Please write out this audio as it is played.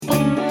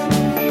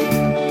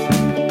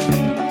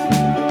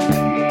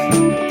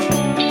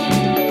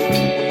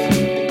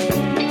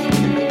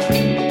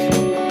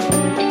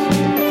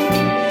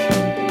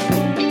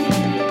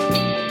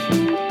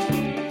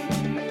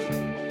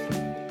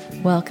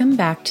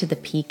back to the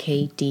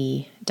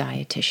PKD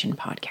Dietitian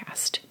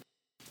Podcast.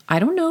 I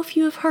don't know if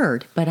you have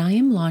heard, but I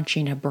am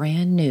launching a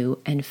brand new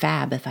and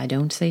fab, if I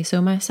don't say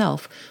so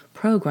myself,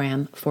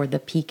 program for the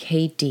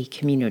PKD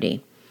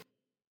community.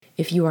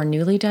 If you are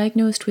newly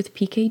diagnosed with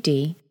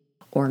PKD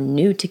or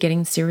new to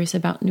getting serious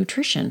about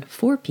nutrition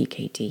for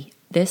PKD,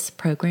 this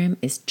program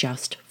is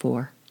just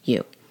for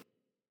you.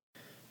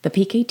 The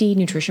PKD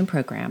Nutrition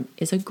Program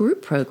is a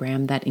group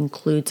program that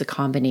includes a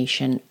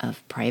combination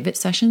of private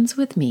sessions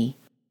with me,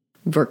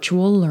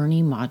 virtual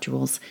learning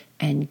modules,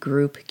 and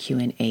group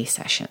Q&A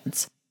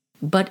sessions.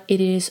 But it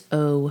is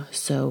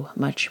so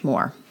much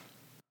more.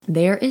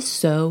 There is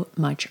so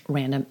much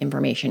random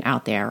information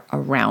out there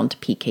around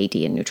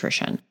PKD and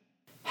nutrition.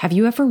 Have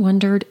you ever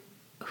wondered,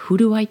 who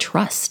do I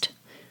trust?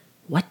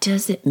 What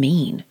does it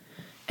mean?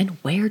 And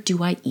where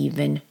do I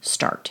even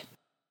start?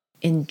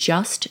 In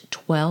just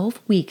 12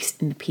 weeks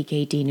in the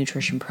PKD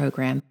Nutrition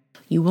Program,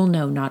 you will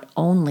know not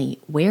only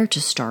where to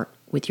start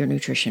with your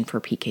nutrition for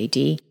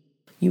PKD,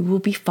 you will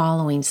be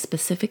following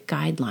specific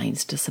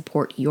guidelines to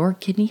support your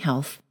kidney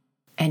health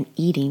and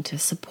eating to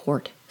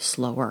support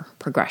slower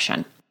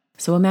progression.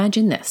 So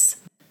imagine this.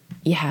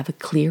 You have a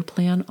clear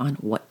plan on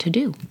what to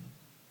do.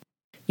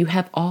 You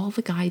have all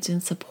the guides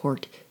and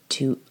support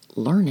to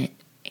learn it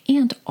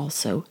and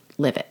also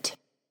live it.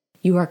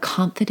 You are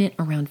confident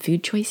around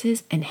food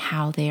choices and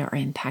how they are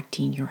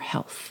impacting your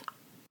health.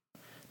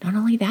 Not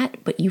only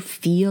that, but you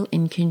feel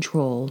in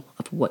control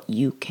of what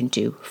you can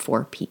do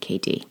for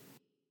PKD.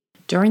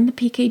 During the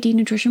PKD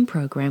Nutrition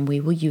Program,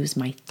 we will use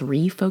my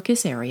 3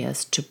 focus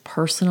areas to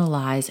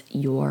personalize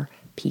your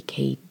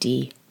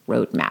PKD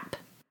roadmap.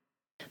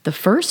 The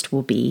first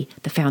will be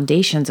the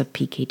foundations of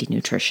PKD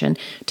nutrition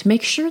to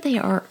make sure they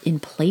are in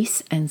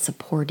place and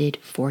supported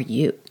for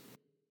you.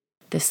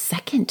 The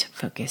second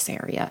focus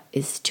area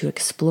is to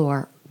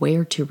explore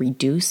where to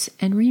reduce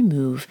and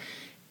remove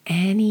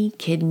any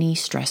kidney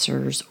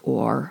stressors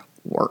or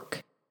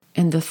work.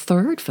 And the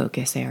third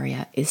focus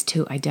area is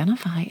to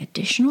identify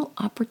additional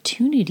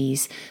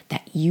opportunities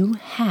that you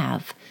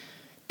have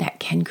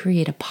that can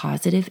create a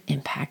positive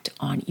impact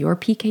on your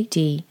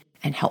PKD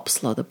and help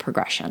slow the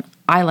progression.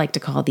 I like to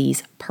call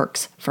these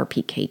perks for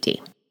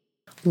PKD.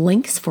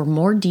 Links for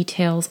more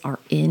details are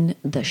in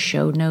the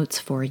show notes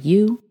for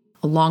you,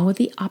 along with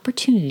the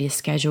opportunity to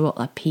schedule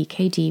a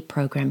PKD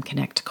Program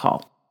Connect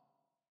call.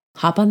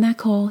 Hop on that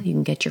call, you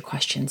can get your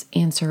questions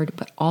answered,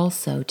 but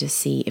also to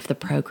see if the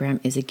program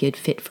is a good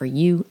fit for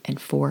you and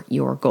for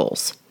your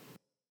goals.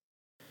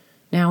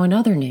 Now, in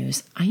other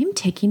news, I am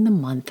taking the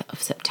month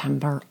of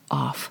September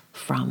off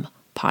from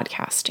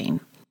podcasting,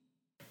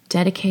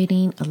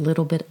 dedicating a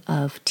little bit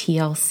of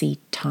TLC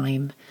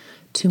time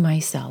to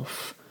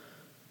myself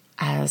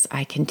as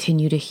I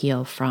continue to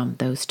heal from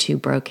those 2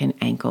 broken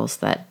ankles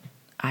that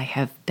I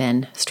have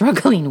been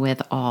struggling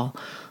with all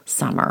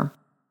summer.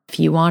 If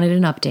you wanted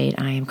an update,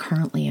 I am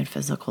currently in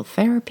physical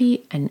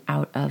therapy and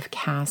out of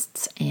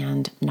casts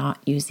and not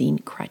using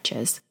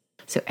crutches.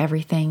 So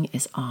everything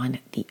is on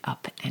the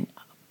up and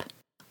up.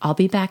 I'll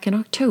be back in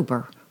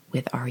October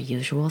with our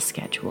usual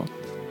schedule.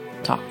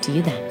 Talk to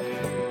you then.